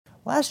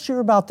Last year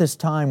about this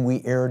time,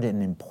 we aired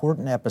an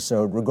important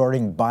episode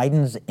regarding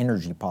Biden's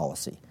energy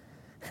policy.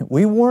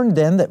 We warned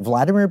then that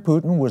Vladimir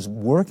Putin was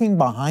working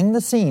behind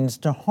the scenes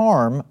to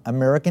harm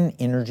American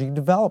energy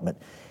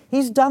development.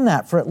 He's done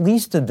that for at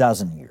least a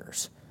dozen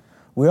years.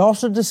 We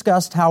also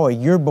discussed how a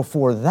year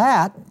before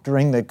that,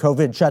 during the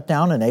COVID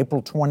shutdown in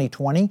April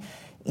 2020,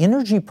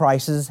 energy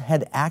prices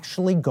had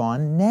actually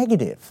gone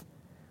negative.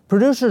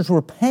 Producers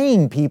were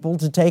paying people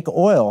to take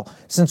oil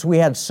since we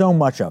had so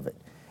much of it.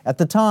 At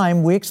the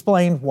time, we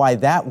explained why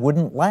that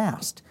wouldn't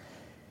last.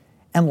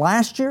 And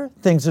last year,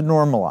 things had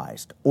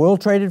normalized. Oil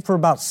traded for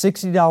about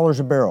 $60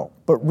 a barrel.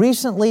 But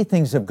recently,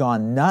 things have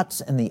gone nuts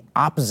in the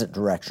opposite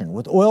direction,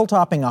 with oil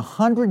topping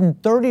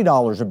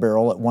 $130 a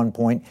barrel at one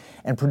point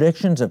and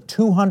predictions of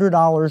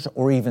 $200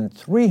 or even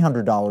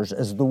 $300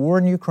 as the war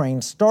in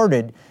Ukraine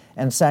started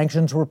and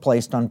sanctions were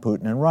placed on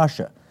Putin and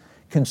Russia.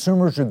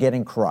 Consumers are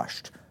getting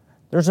crushed.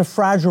 There's a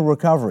fragile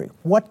recovery.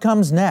 What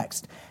comes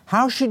next?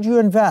 How should you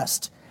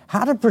invest?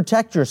 How to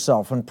protect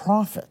yourself and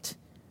profit?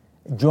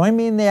 Join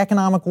me in the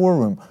Economic War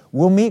Room.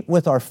 We'll meet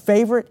with our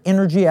favorite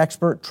energy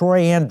expert, Troy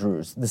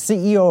Andrews, the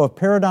CEO of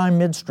Paradigm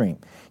Midstream.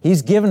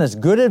 He's given us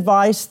good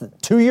advice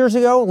 2 years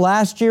ago,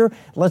 last year.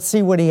 Let's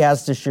see what he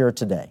has to share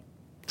today.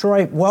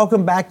 Troy,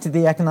 welcome back to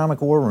the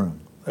Economic War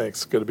Room.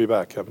 Thanks. Good to be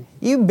back, Kevin.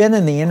 You've been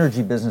in the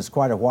energy business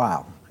quite a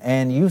while,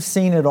 and you've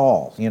seen it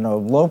all. You know,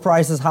 low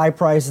prices, high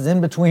prices,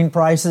 in-between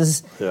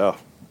prices. Yeah.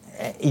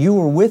 You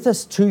were with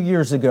us 2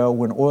 years ago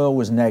when oil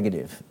was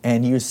negative,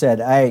 and you said,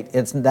 hey,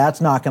 that's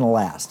not going to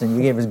last. And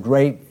you gave us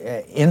great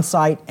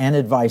insight and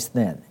advice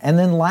then. And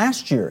then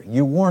last year,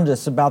 you warned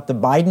us about the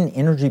Biden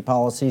energy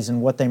policies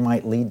and what they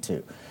might lead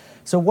to.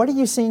 So what are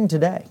you seeing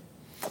today?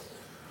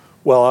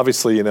 Well,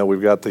 obviously, you know,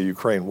 we've got the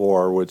Ukraine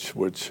war, which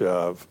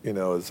you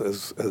know,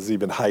 has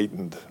even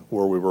heightened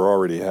where we were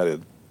already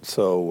headed.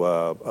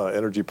 So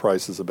energy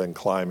prices have been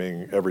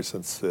climbing ever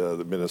since the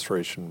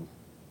administration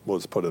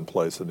was put in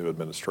place, a new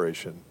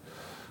administration,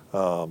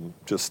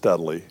 just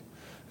steadily.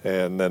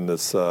 And then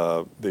this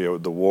the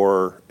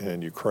war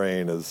in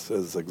Ukraine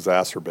has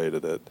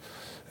exacerbated it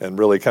and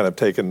really kind of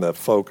taken the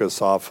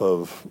focus off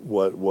of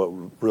what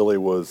really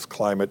was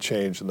climate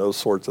change and those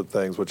sorts of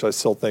things, which I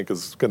still think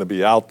is going to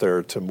be out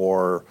there, to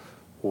more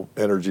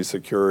energy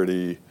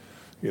security,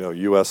 you know,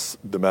 U.S.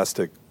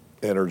 domestic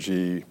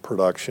energy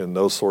production.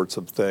 Those sorts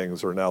of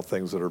things are now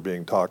things that are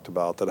being talked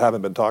about that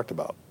haven't been talked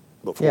about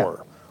before.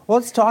 Yeah. Well,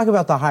 let's talk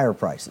about the higher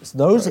prices.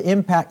 Those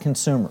impact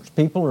consumers.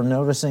 People are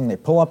noticing, they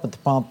pull up at the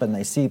pump and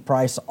they see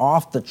price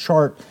off the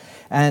chart,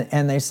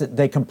 and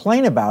they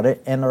complain about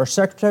it. And our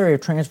Secretary of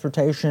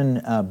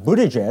Transportation,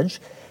 Buttigieg,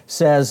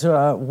 says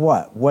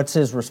what? What's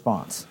his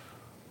response?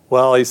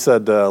 Well, he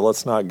said,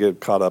 let's not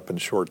get caught up in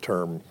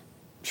short-term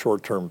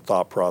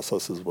thought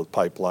processes with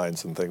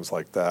pipelines and things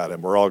like that.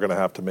 And we're all going to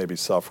have to maybe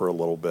suffer a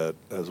little bit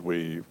as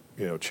we,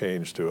 you know,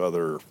 change to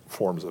other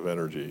forms of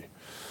energy,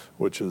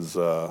 which is,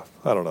 I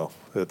don't know,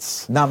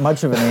 it's... Not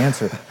much of an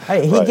answer.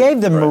 Hey, he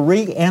gave the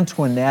Marie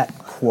Antoinette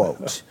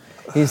quote.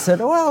 He said,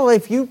 well,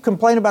 if you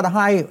complain about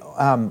high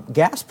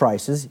gas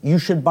prices, you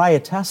should buy a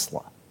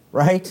Tesla,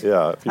 right?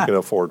 Yeah, if you can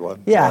afford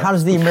one. Yeah, how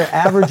does the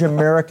average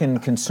American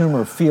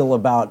consumer feel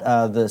about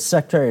the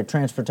Secretary of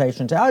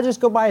Transportation saying, oh,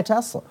 just go buy a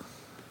Tesla?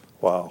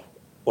 Wow.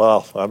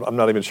 Well, I'm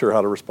not even sure how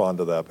to respond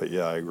to that, but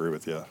yeah, I agree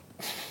with you.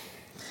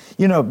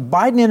 You know,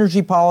 Biden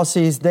energy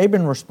policies, they've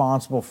been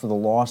responsible for the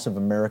loss of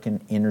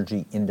American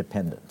energy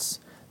independence.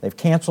 They've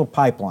canceled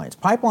pipelines.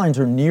 Pipelines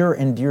are near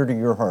and dear to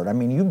your heart. I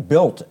mean, you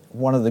built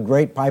one of the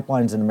great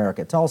pipelines in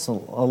America. Tell us a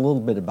little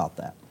bit about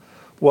that.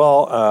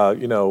 Well,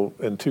 you know,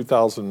 in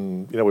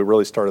 2000, you know, we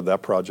really started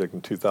that project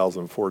in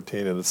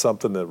 2014, and it's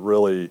something that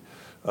really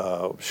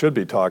should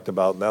be talked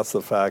about, and that's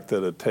the fact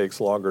that it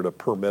takes longer to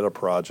permit a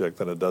project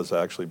than it does to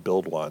actually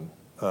build one.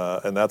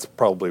 And that's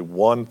probably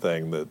one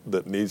thing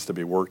that needs to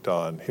be worked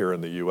on here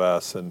in the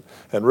U.S. And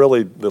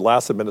really, the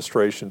last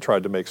administration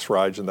tried to make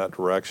strides in that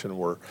direction,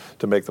 where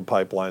to make the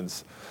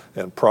pipelines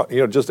and you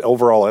know, just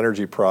overall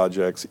energy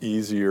projects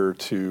easier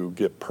to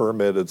get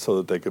permitted so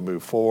that they can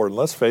move forward. And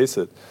let's face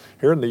it,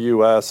 here in the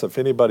U.S., if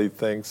anybody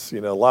thinks,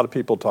 you know, a lot of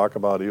people talk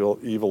about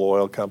evil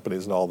oil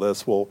companies and all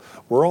this. Well,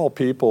 we're all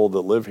people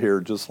that live here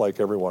just like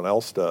everyone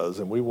else does,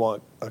 and we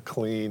want a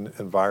clean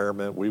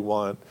environment. We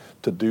want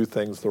to do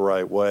things the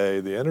right way.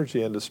 The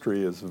energy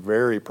industry is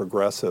very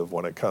progressive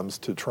when it comes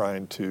to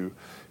trying to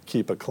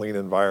keep a clean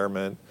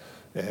environment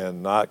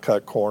and not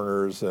cut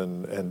corners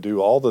and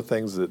do all the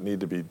things that need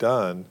to be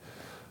done.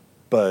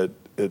 But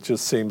it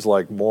just seems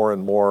like more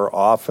and more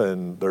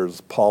often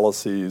there's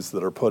policies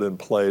that are put in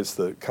place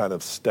that kind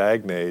of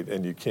stagnate,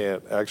 and you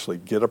can't actually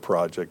get a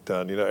project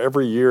done. You know,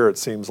 every year it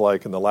seems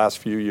like in the last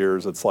few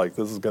years, it's like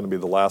this is going to be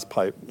the last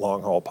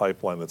long-haul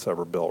pipeline that's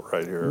ever built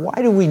right here.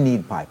 Why do we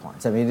need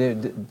pipelines? I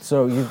mean,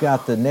 so you've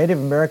got the Native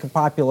American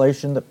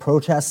population that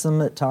protests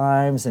them at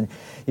times, and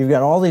you've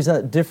got all these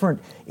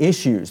different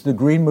issues. The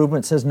Green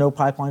Movement says no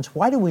pipelines.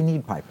 Why do we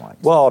need pipelines?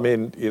 Well, I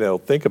mean, you know,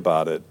 think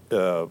about it.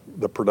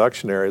 The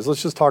production areas,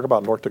 let's just talk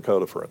about North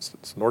Dakota, for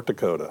instance. North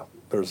Dakota,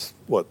 there's,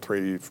 what,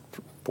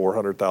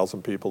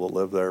 400,000 people that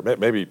live there,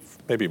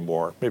 maybe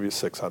more, maybe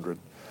 600.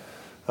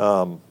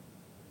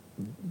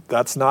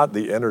 That's not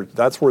the energy.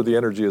 That's where the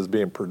energy is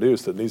being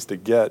produced. It needs to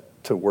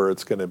get to where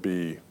it's going to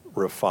be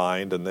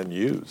refined and then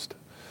used.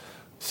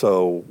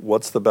 So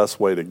what's the best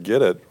way to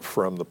get it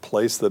from the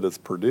place that it's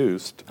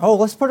produced? Oh,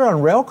 let's put it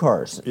on rail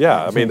cars.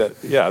 Yeah, I mean,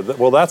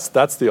 well, that's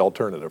the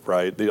alternative,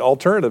 right? The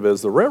alternative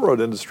is the railroad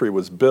industry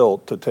was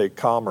built to take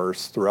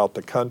commerce throughout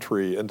the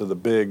country into the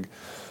big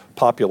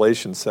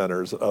population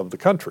centers of the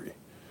country.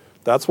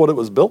 That's what it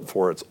was built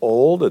for. It's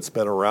old. It's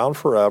been around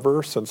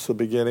forever, since the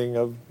beginning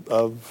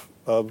of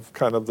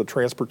kind of the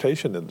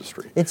transportation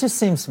industry. It just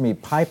seems to me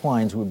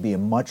pipelines would be a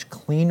much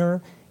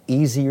cleaner,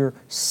 easier,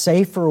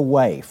 safer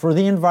way for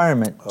the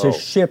environment to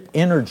ship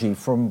energy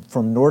from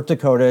North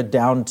Dakota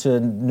down to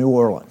New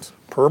Orleans.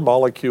 Per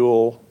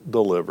molecule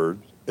delivered,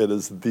 it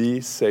is the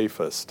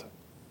safest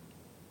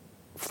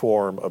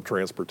form of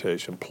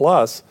transportation.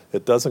 Plus,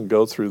 it doesn't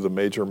go through the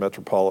major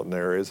metropolitan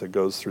areas. It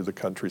goes through the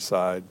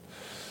countryside.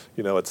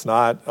 You know, it's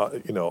not,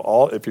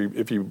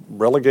 if you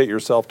relegate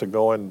yourself to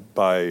going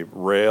by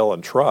rail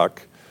and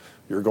truck,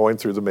 you're going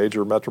through the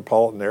major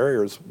metropolitan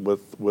areas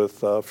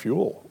with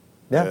fuel.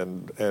 Yeah.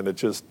 And it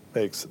just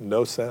makes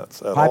no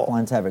sense at all.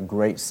 Pipelines have a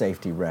great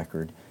safety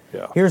record.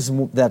 Yeah.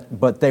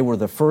 But they were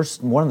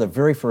one of the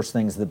very first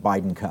things that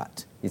Biden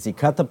cut, is he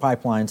cut the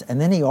pipelines, and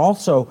then he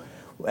also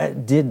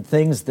did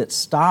things that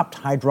stopped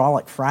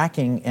hydraulic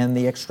fracking and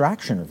the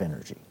extraction of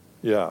energy.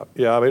 Yeah.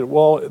 I mean,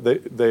 well,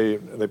 they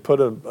put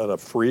a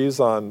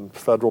freeze on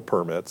federal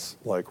permits,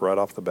 like right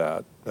off the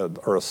bat,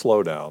 or a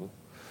slowdown,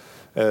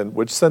 and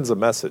which sends a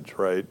message,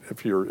 right?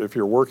 If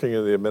you're working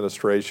in the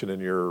administration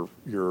and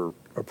you're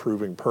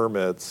approving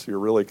permits, you're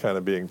really kind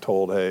of being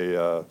told,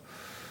 hey,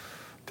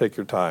 take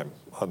your time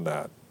on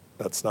that.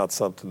 That's not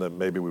something that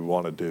maybe we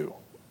want to do.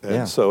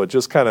 And so it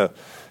just kind of,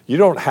 you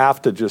don't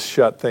have to just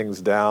shut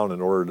things down in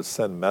order to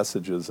send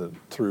messages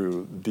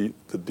through the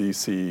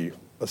DC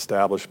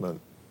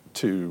establishment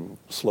to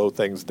slow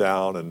things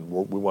down, and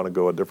we want to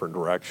go a different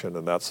direction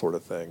and that sort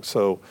of thing.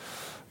 So,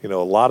 a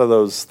lot of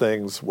those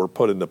things were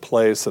put into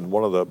place, and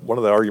one of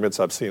the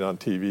arguments I've seen on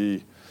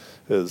TV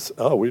is,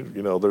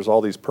 there's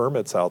all these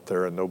permits out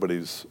there and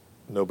nobody's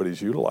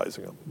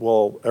utilizing them.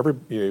 Well,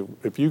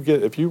 if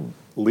you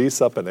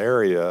lease up an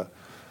area,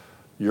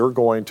 you're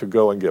going to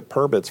go and get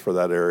permits for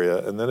that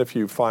area, and then if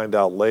you find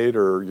out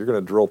later you're going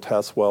to drill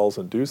test wells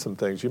and do some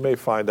things, you may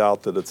find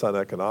out that it's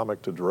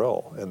uneconomic to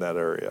drill in that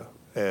area.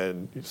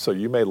 And so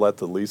you may let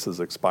the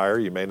leases expire.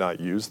 You may not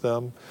use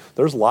them.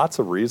 There's lots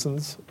of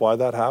reasons why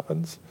that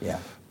happens. Yeah.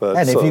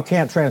 And if you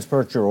can't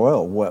transport your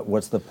oil,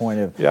 what's the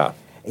point of? Yeah.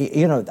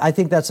 I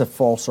think that's a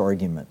false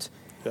argument.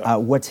 Yeah.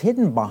 What's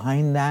hidden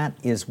behind that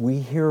is we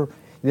hear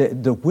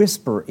the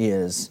whisper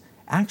is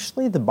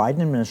actually the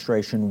Biden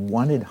administration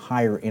wanted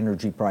higher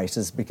energy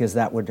prices because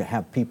that would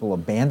have people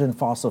abandon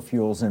fossil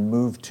fuels and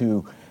move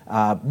to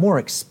more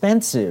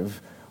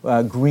expensive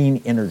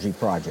green energy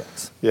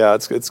projects. Yeah,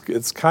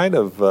 it's kind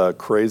of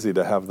crazy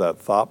to have that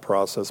thought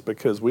process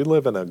because we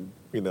live in a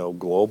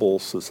global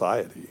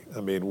society.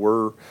 I mean,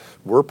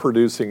 we're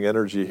producing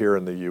energy here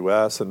in the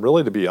U.S. and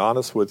really, to be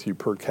honest with you,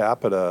 per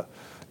capita,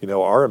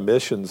 our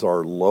emissions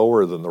are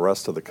lower than the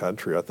rest of the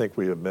country. I think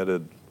we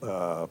emitted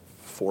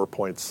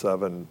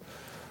 4.7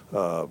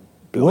 billion.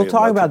 We'll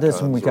talk about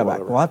this when we come back.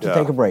 Whatever. We'll have to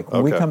take a break.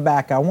 When we come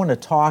back, I want to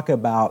talk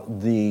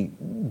about the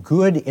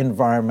good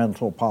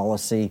environmental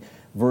policy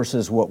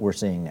versus what we're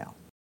seeing now.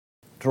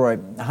 Troy,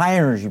 high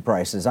energy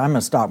prices, I'm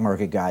a stock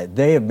market guy.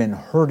 They have been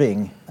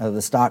hurting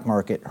the stock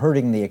market,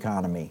 hurting the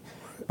economy.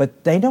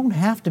 But they don't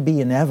have to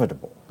be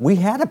inevitable. We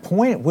had a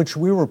point at which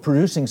we were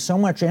producing so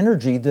much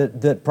energy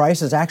that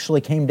prices actually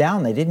came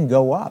down. They didn't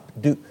go up.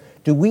 Do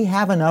we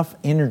have enough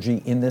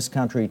energy in this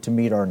country to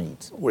meet our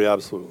needs? We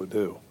absolutely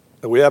do.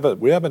 And we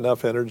have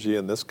enough energy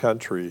in this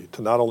country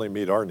to not only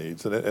meet our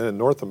needs, and in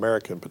North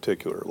America in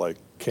particular, like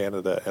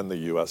Canada and the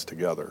U.S.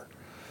 together,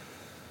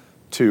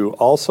 to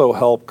also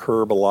help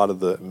curb a lot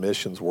of the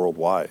emissions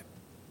worldwide.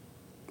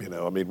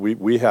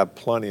 We have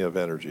plenty of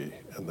energy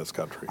in this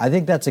country. I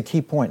think that's a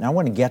key point, and I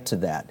want to get to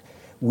that.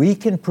 We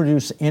can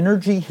produce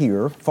energy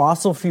here,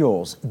 fossil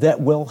fuels, that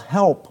will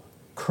help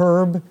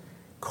curb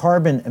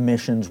carbon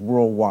emissions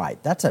worldwide.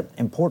 That's an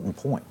important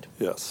point.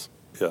 Yes.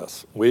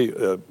 We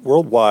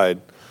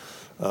worldwide,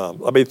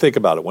 think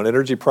about it. When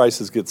energy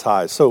prices gets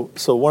high, so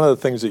one of the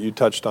things that you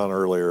touched on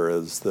earlier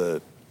is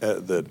that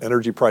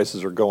energy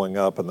prices are going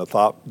up, and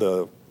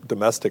the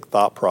domestic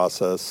thought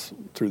process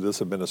through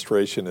this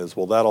administration is,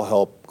 well, that'll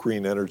help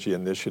green energy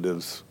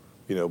initiatives,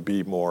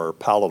 be more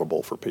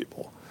palatable for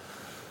people.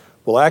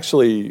 Well,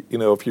 actually,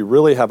 if you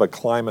really have a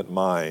climate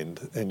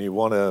mind and you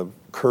want to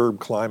curb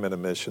climate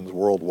emissions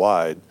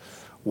worldwide,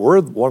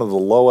 we're one of the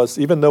lowest,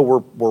 even though we're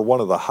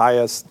one of the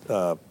highest,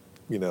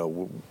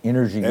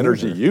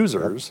 energy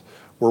users,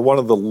 we're one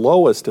of the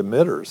lowest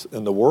emitters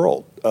in the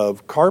world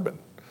of carbon.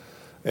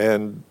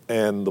 And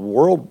the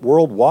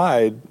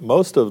worldwide,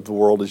 most of the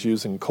world is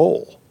using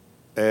coal.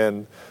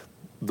 And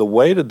the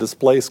way to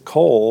displace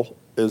coal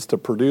is to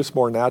produce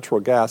more natural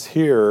gas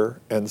here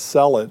and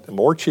sell it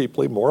more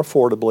cheaply, more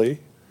affordably,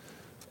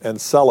 and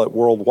sell it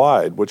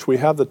worldwide, which we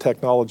have the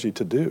technology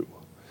to do.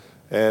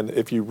 And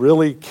if you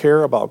really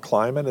care about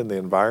climate and the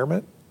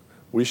environment,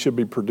 we should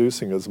be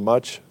producing as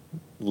much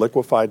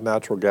liquefied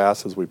natural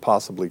gas as we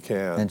possibly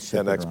can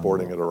and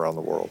exporting it around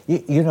the world.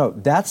 You know,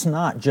 that's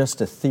not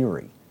just a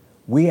theory.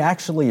 We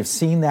actually have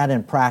seen that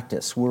in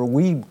practice. Where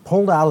we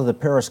pulled out of the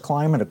Paris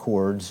Climate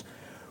Accords,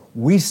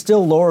 we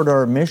still lowered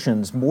our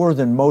emissions more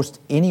than most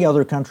any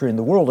other country in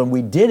the world, and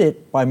we did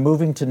it by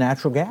moving to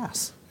natural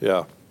gas.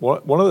 Yeah.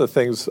 One of the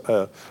things,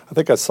 I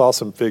think I saw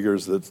some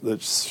figures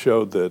that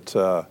showed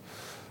that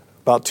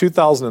about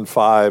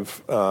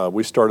 2005,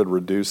 we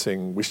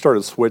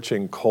started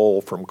switching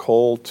from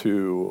coal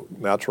to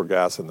natural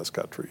gas in this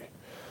country.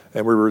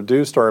 And we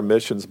reduced our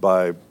emissions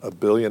by 1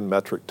 billion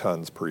metric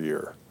tons per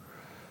year.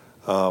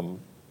 At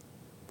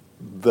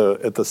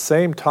the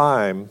same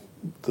time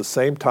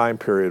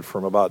period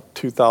from about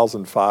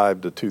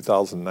 2005 to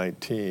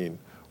 2019,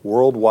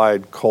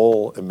 worldwide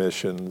coal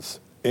emissions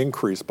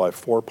increased by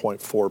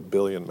 4.4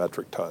 billion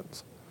metric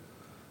tons.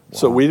 Wow.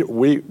 So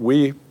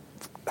we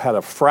had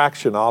a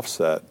fraction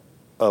offset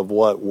of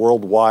what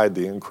worldwide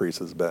the increase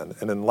has been.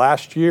 And in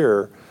last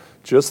year,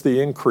 just the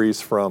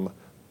increase from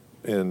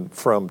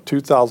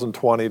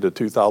 2020 to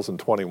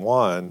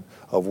 2021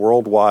 of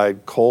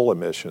worldwide coal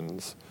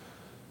emissions,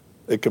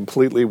 it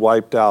completely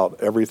wiped out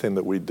everything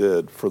that we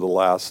did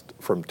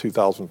from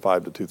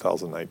 2005 to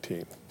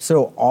 2019.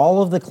 So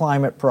all of the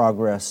climate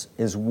progress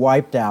is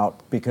wiped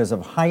out because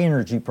of high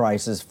energy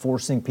prices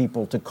forcing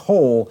people to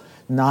coal,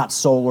 not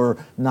solar,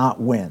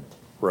 not wind.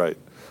 Right.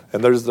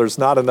 And there's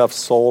not enough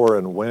solar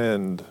and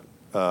wind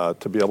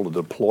to be able to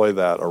deploy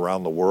that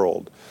around the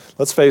world.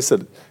 Let's face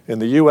it, in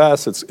the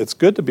U.S., it's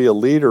good to be a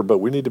leader, but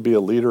we need to be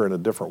a leader in a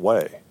different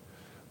way.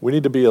 We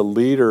need to be a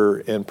leader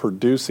in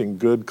producing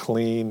good,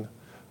 clean,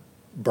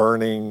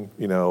 burning,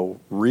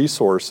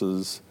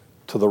 resources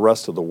to the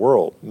rest of the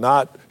world,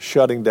 not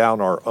shutting down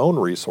our own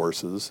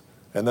resources,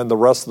 and then the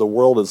rest of the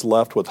world is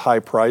left with high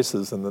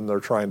prices, and then they're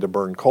trying to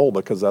burn coal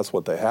because that's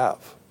what they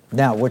have.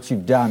 Now, what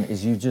you've done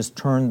is you just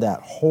turned that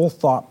whole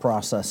thought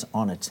process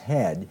on its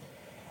head.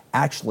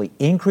 Actually,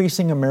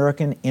 increasing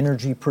American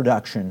energy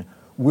production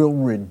will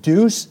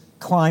reduce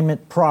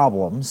climate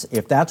problems,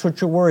 if that's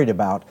what you're worried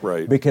about,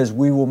 right, because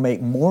we will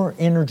make more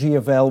energy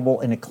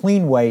available in a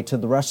clean way to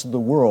the rest of the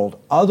world.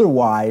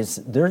 Otherwise,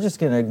 they're just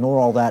going to ignore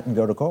all that and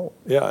go to coal.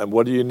 Yeah, and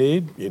what do you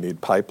need? You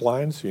need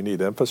pipelines, you need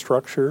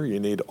infrastructure, you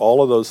need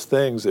all of those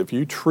things. If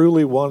you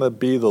truly want to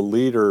be the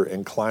leader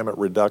in climate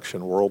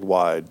reduction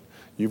worldwide,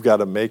 you've got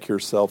to make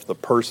yourself the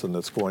person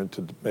that's going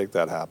to make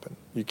that happen.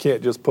 You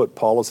can't just put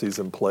policies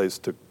in place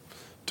to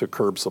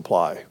curb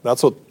supply.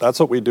 That's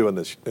what we do in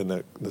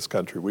this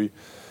country.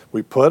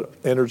 We put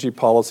energy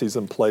policies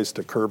in place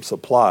to curb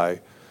supply,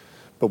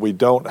 but we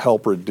don't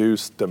help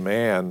reduce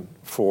demand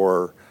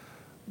for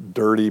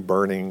dirty,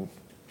 burning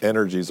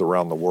energies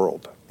around the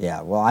world.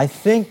 Yeah, well, I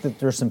think that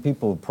there's some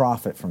people who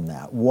profit from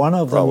that. One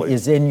of them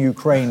is in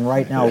Ukraine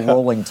right now,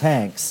 rolling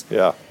tanks.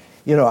 Yeah.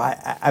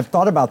 I've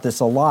thought about this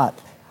a lot.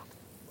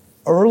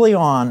 Early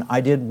on,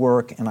 I did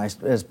work, and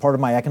as part of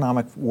my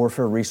economic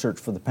warfare research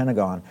for the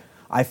Pentagon,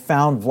 I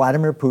found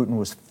Vladimir Putin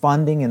was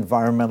funding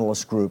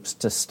environmentalist groups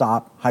to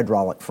stop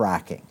hydraulic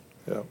fracking.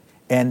 Yeah.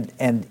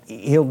 And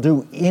he'll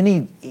do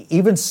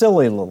even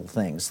silly little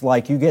things,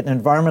 like you get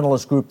an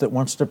environmentalist group that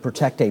wants to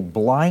protect a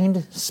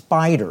blind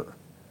spider,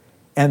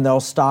 and they'll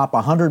stop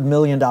a $100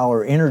 million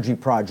energy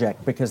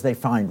project because they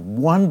find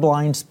one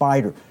blind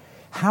spider.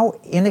 How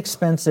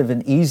inexpensive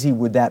and easy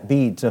would that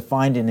be to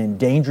find an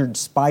endangered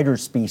spider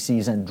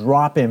species and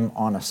drop him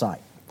on a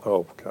site?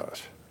 Oh,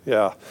 gosh.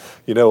 Yeah.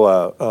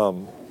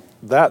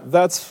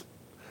 That's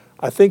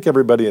I think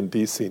everybody in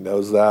D.C.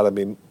 knows that. I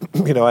mean,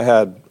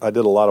 I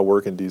did a lot of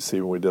work in D.C.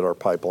 when we did our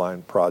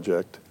pipeline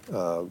project,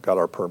 got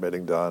our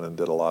permitting done, and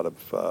did a lot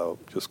of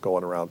just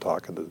going around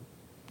talking to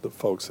the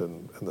folks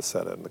in the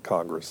Senate and the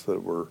Congress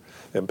that were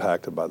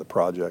impacted by the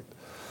project.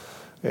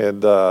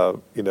 And,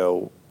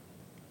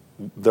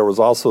 there was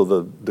also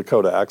the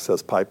Dakota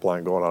Access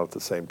Pipeline going on at the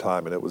same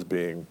time, and it was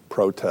being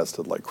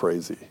protested like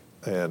crazy.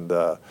 And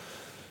the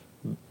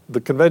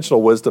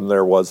conventional wisdom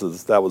there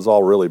is that was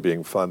all really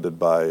being funded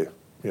by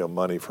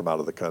money from out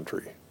of the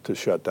country to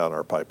shut down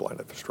our pipeline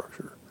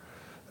infrastructure.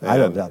 I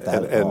don't doubt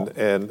that at all.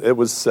 And it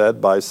was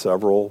said by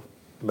several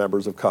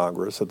members of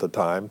Congress at the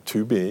time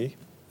to me,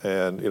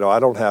 and I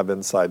don't have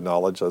inside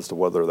knowledge as to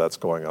whether that's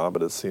going on,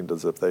 but it seemed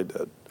as if they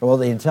did. Well,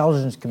 the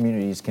intelligence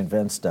community is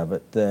convinced of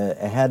it.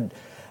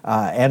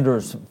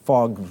 Anders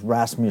Fogh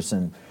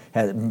Rasmussen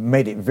had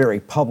made it very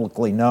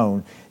publicly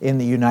known in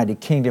the United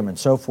Kingdom and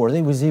so forth.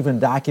 It was even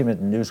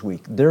documented in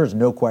Newsweek. There is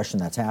no question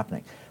that's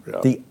happening.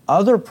 Yeah. The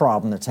other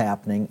problem that's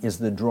happening is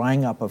the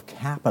drying up of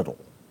capital.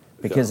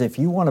 Because if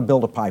you want to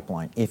build a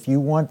pipeline, if you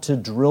want to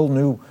drill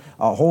new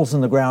holes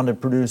in the ground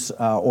and produce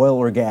oil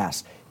or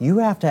gas, you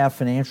have to have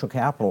financial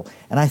capital.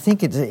 And I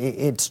think it's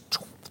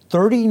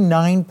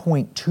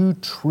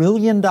 $39.2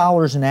 trillion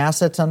in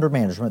assets under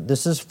management.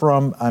 This is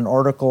from an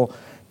article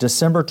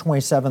December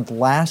 27th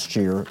last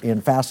year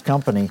in Fast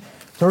Company,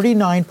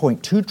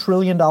 $39.2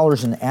 trillion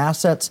in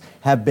assets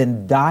have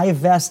been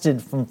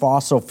divested from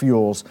fossil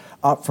fuels,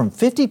 up from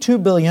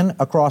 $52 billion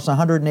across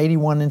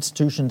 181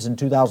 institutions in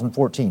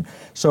 2014.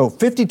 So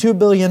 $52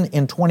 billion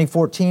in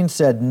 2014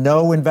 said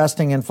no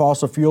investing in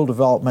fossil fuel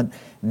development.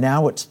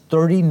 Now it's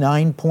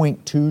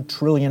 $39.2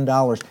 trillion.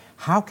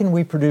 How can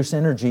we produce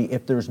energy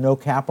if there's no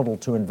capital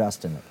to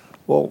invest in it?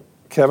 Well,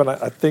 Kevin,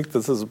 I think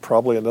this is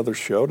probably another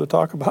show to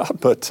talk about,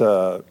 but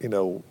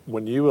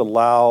when you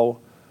allow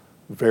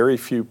very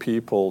few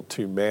people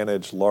to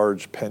manage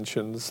large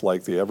pensions,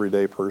 like the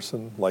everyday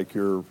person, like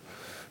your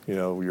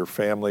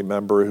family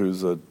member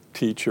who's a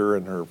teacher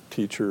and her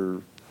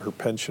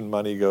pension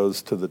money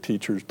goes to the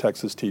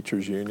Texas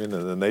Teachers Union,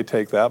 and then they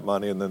take that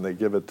money and then they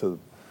give it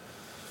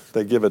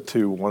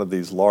to one of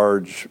these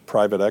large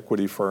private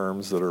equity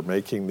firms that are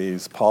making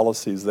these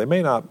policies. They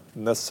may not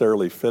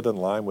necessarily fit in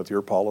line with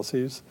your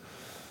policies,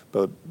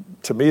 but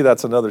to me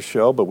that's another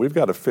show. But we've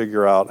got to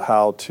figure out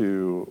how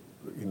to,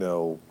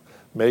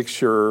 make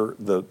sure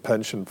the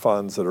pension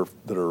funds that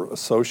are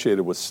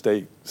associated with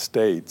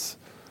states,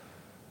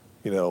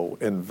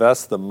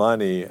 invest the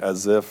money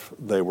as if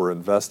they were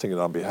investing it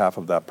on behalf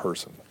of that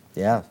person.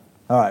 Yeah.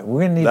 All right,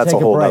 we're going to need to take a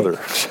break.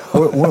 That's a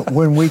whole other.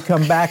 When we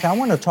come back, I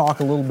want to talk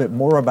a little bit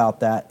more about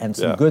that and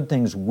some good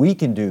things we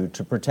can do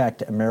to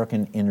protect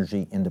American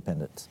energy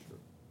independence.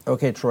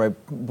 Okay, Troy,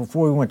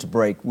 before we went to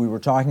break, we were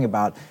talking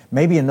about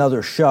maybe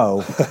another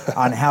show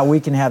on how we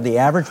can have the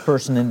average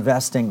person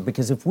investing,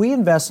 because if we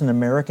invest in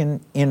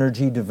American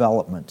energy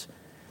development,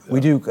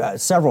 we do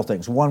several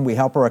things. One, we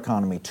help our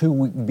economy. Two,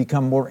 we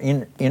become more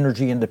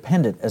energy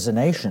independent as a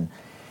nation.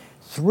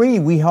 Three,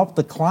 we help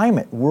the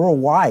climate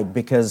worldwide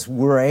because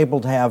we're able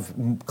to have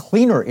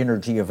cleaner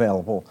energy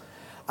available.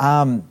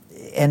 And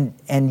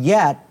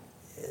yet,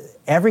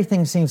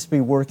 everything seems to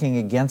be working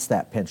against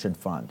that pension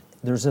fund.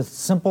 There's a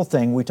simple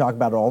thing we talk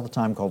about all the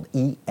time called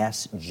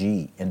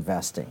ESG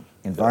investing,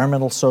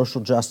 environmental,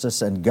 social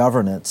justice, and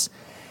governance.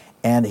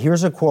 And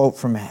here's a quote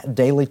from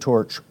Daily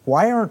Torch.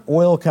 Why aren't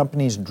oil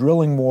companies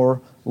drilling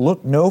more?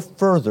 Look no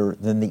further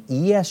than the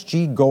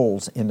ESG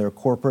goals in their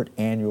corporate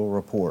annual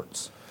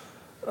reports.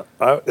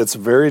 It's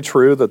very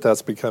true that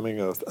that's becoming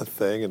a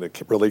thing, and it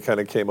really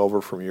kind of came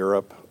over from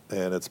Europe,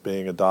 and it's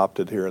being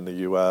adopted here in the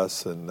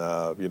U.S. And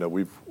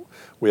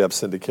we have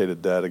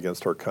syndicated debt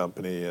against our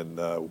company, and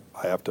I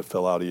have to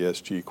fill out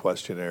ESG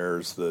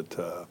questionnaires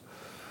that,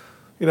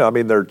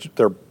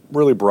 they're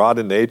really broad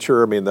in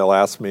nature. I mean, they'll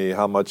ask me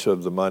how much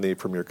of the money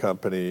from your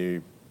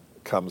company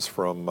comes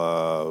from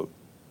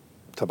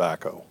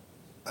tobacco.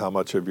 How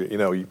much of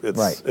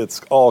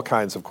it's all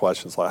kinds of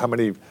questions like how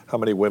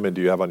many women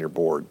do you have on your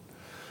board?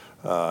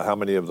 How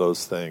many of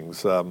those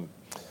things? And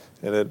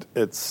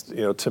it's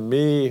to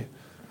me,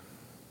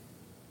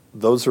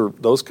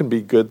 those can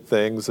be good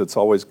things. It's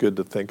always good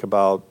to think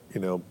about,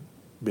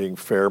 being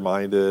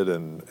fair-minded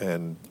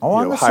and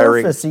on the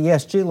hiring. surface,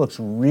 ESG looks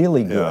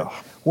really good.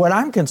 Yeah. What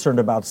I'm concerned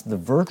about is the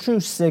virtue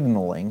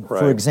signaling. Right.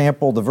 For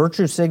example, the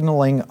virtue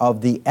signaling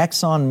of the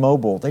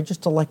ExxonMobil. They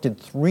just elected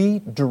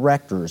 3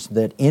 directors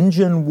that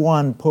Engine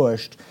One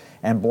pushed,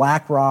 and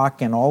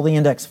BlackRock and all the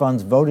index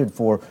funds voted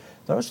for.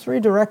 Those 3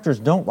 directors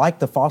don't like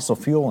the fossil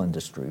fuel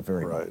industry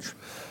very much.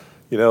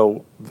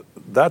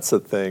 That's the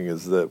thing,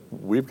 is that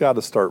we've got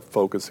to start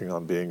focusing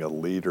on being a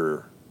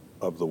leader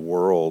of the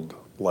world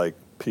like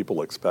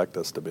people expect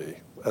us to be,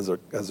 as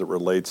it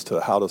relates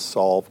to how to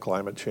solve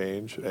climate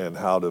change and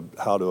how to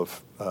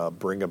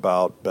bring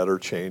about better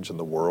change in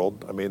the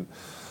world. I mean,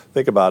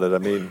 think about it. I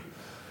mean,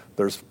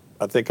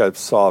 I think I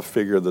saw a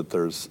figure that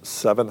there's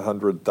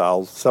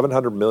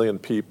 700 million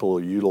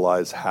people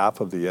utilize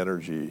half of the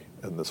energy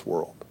in this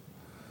world.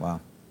 Wow.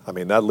 I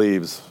mean, that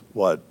leaves,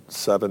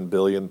 7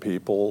 billion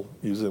people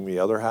using the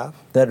other half?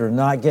 That are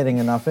not getting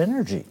enough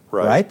energy,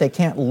 right? They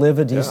can't live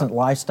a decent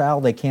lifestyle.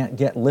 They can't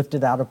get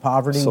lifted out of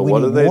poverty. So we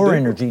need more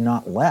energy,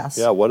 not less.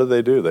 Yeah, what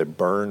do? They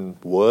burn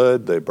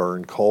wood, they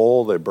burn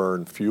coal, they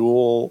burn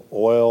fuel,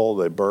 oil,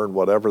 they burn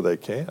whatever they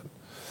can.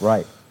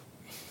 Right.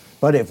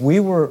 But if we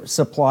were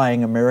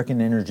supplying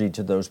American energy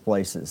to those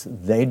places,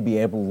 they'd be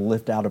able to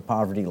lift out of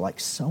poverty like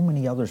so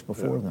many others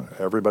before them.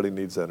 Everybody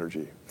needs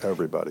energy.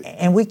 Everybody.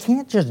 And we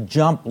can't just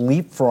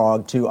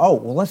leapfrog to,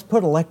 let's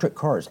put electric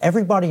cars.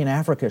 Everybody in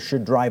Africa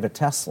should drive a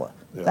Tesla.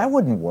 Yeah. That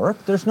wouldn't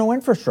work. There's no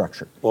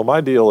infrastructure. Well,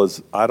 my deal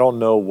is I don't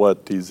know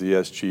what these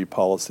ESG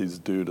policies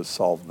do to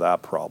solve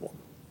that problem.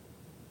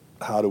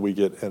 How do we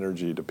get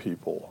energy to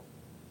people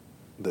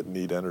that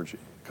need energy?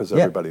 Because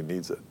everybody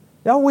needs it.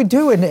 No, we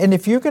do, and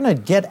if you're going to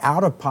get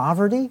out of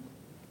poverty,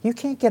 you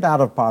can't get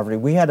out of poverty.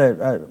 We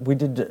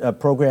did a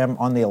program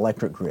on the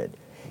electric grid.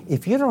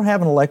 If you don't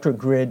have an electric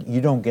grid,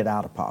 you don't get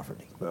out of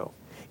poverty. No.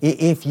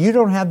 If you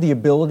don't have the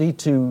ability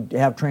to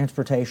have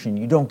transportation,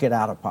 you don't get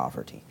out of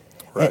poverty.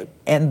 Right.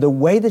 And the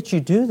way that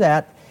you do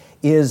that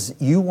is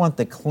you want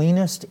the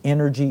cleanest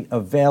energy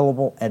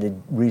available at a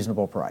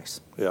reasonable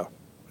price. Yeah.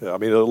 I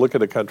mean, look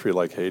at a country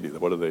like Haiti.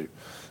 What do they?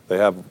 They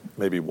have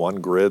maybe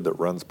one grid that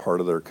runs part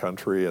of their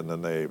country, and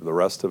then the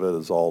rest of it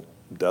is all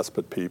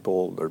despot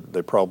people.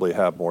 They probably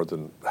have more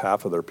than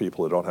half of their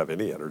people that don't have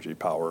any energy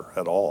power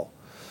at all.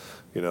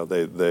 You know,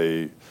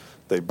 they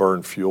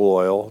burn fuel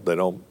oil. They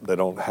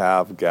don't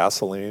have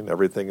gasoline.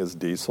 Everything is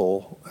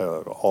diesel.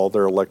 All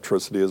their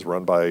electricity is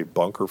run by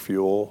bunker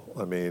fuel.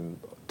 I mean,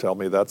 tell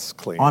me that's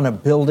clean. On a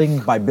building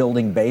by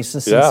building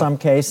basis in some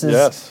cases.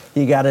 Yes.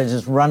 You got to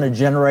just run a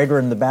generator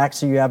in the back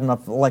so you have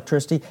enough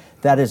electricity.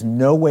 That is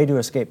no way to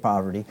escape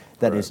poverty.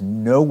 That is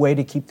no way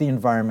to keep the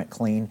environment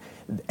clean.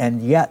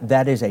 And yet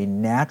that is a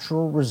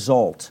natural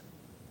result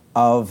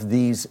of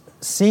these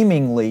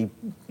seemingly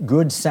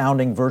good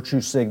sounding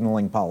virtue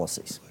signaling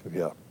policies.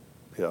 Yeah.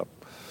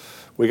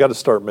 We got to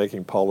start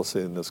making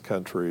policy in this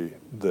country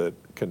that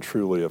can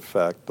truly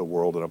affect the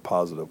world in a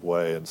positive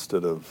way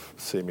instead of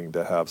seeming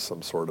to have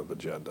some sort of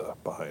agenda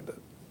behind it.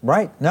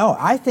 Right. No,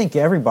 I think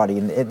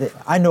everybody,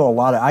 I know a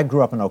lot of, I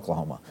grew up in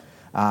Oklahoma,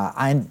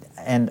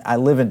 and I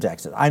live in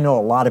Texas. I know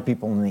a lot of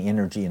people in the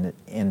energy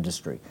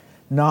industry.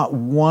 Not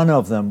one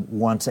of them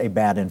wants a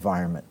bad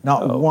environment.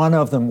 Not one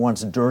of them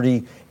wants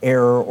dirty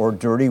air or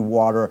dirty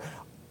water.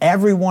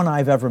 Everyone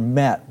I've ever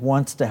met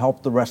wants to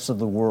help the rest of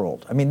the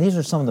world. I mean, these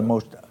are some of the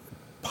most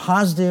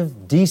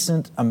positive,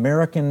 decent,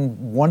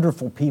 American,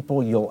 wonderful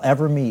people you'll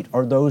ever meet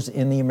are those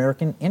in the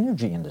American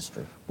energy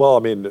industry. Well, I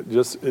mean,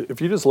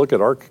 if you just look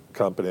at our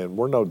company, and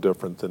we're no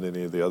different than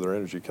any of the other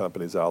energy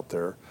companies out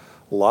there,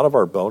 a lot of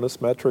our bonus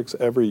metrics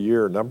every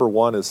year, number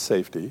one is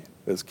safety,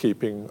 is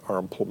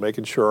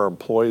making sure our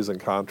employees and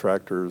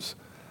contractors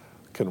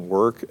can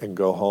work and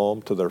go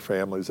home to their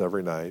families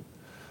every night.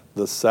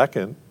 The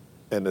second,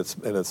 and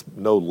it's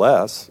no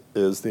less,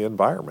 is the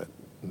environment.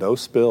 No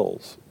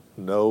spills,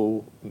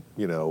 no,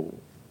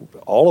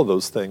 all of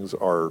those things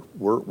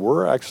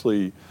we're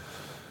actually,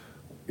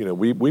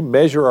 we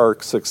measure our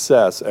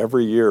success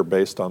every year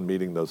based on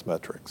meeting those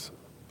metrics.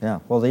 Yeah,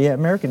 well, the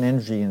American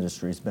energy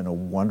industry has been a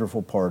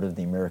wonderful part of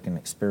the American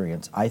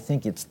experience. I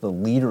think it's the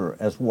leader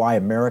as why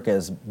America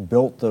has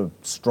built the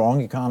strong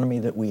economy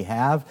that we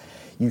have.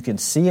 You can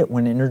see it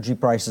when energy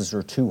prices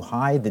are too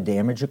high, the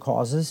damage it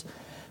causes.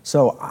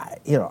 So,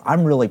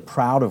 I'm really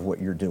proud of what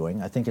you're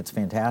doing. I think it's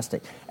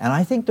fantastic. And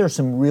I think there's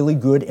some really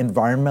good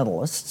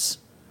environmentalists.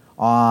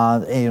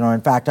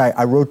 In fact,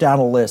 I wrote down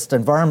a list.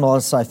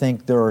 Environmentalists, I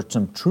think there are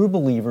some true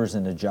believers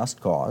in a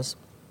just cause.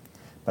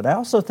 But I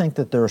also think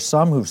that there are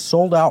some who've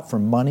sold out for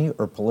money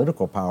or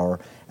political power,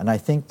 and I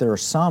think there are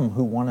some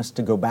who want us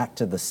to go back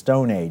to the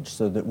Stone Age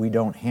so that we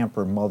don't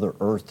hamper Mother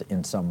Earth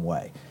in some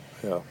way.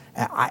 Yeah.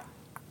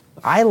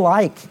 I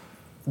like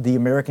the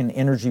American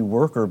energy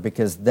worker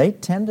because they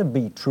tend to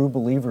be true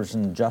believers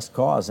in a just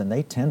cause, and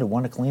they tend to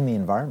want to clean the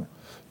environment.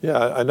 Yeah,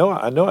 I know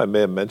I may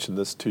have mentioned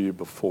this to you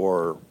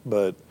before,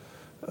 but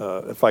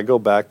if I go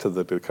back to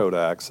the Dakota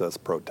Access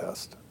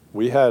protest,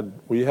 we had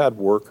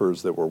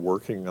workers that were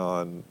working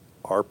on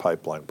our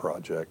pipeline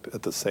project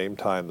at the same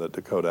time that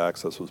Dakota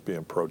Access was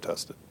being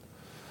protested.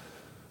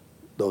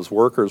 Those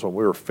workers, when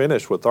we were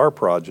finished with our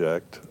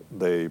project,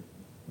 they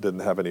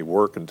didn't have any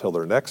work until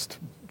their next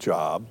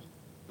job,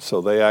 so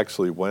they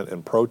actually went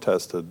and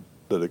protested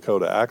the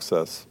Dakota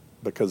Access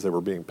because they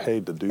were being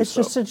paid to do so. It's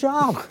just a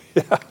job.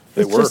 Yeah,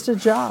 it's just a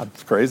job.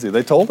 It's crazy.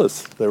 They told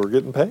us they were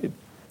getting paid.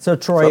 So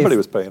Troy, somebody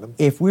was paying them.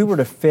 If we were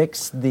to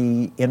fix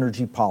the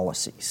energy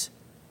policies,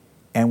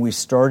 and we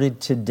started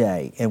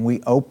today, and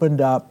we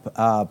opened up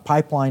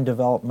pipeline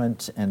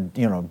development, and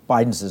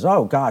Biden says,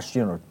 "Oh gosh,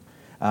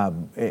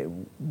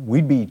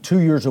 we'd be 2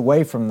 years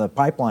away from the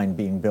pipeline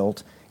being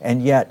built,"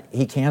 and yet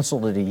he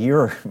canceled it a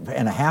year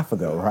and a half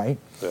ago, right?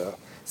 Yeah.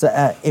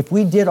 So if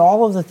we did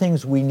all of the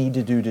things we need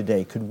to do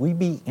today, could we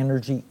be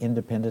energy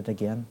independent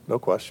again? No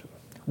question.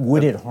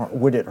 Would it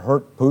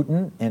hurt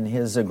Putin and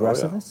his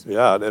aggressiveness? Oh,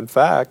 yeah. In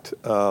fact,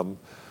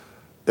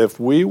 if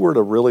we were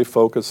to really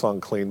focus on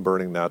clean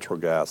burning natural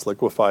gas,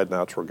 liquefied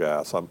natural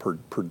gas, on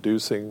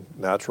producing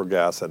natural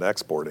gas and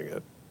exporting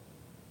it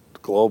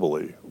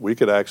globally, we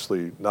could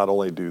actually not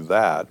only do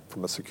that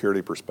from a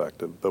security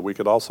perspective, but we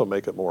could also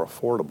make it more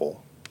affordable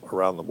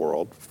around the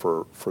world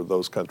for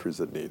those countries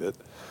that need it.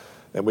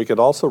 And we could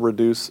also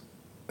reduce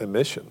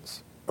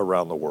emissions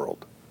around the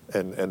world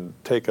and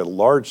take a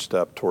large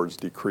step towards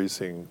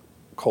decreasing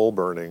coal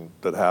burning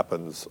that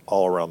happens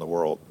all around the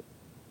world.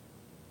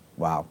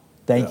 Wow.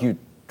 Thank you,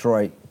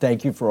 Troy.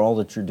 Thank you for all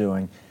that you're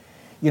doing.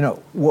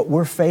 What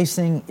we're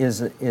facing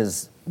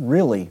is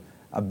really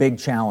a big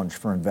challenge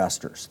for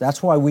investors.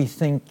 That's why we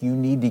think you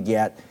need to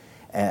get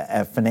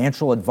a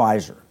financial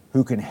advisor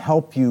who can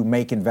help you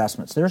make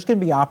investments. There's going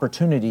to be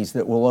opportunities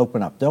that will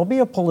open up. There'll be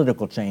a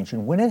political change,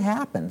 and when it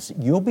happens,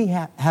 you'll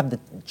have the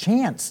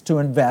chance to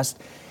invest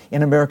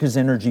in America's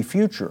energy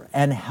future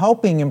and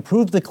helping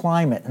improve the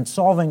climate and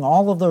solving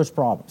all of those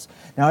problems.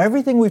 Now,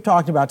 everything we've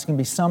talked about is going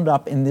to be summed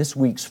up in this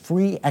week's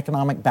free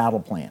economic battle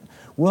plan.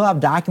 We'll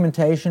have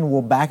documentation,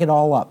 we'll back it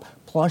all up.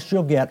 Plus,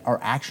 you'll get our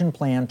action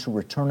plan to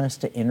return us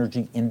to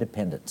energy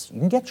independence.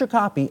 You can get your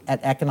copy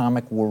at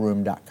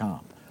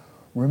economicwarroom.com.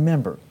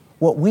 Remember,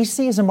 what we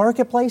see as a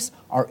marketplace,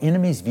 our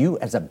enemies view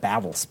as a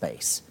battle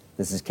space.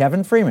 This is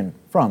Kevin Freeman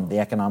from the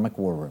Economic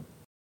War Room.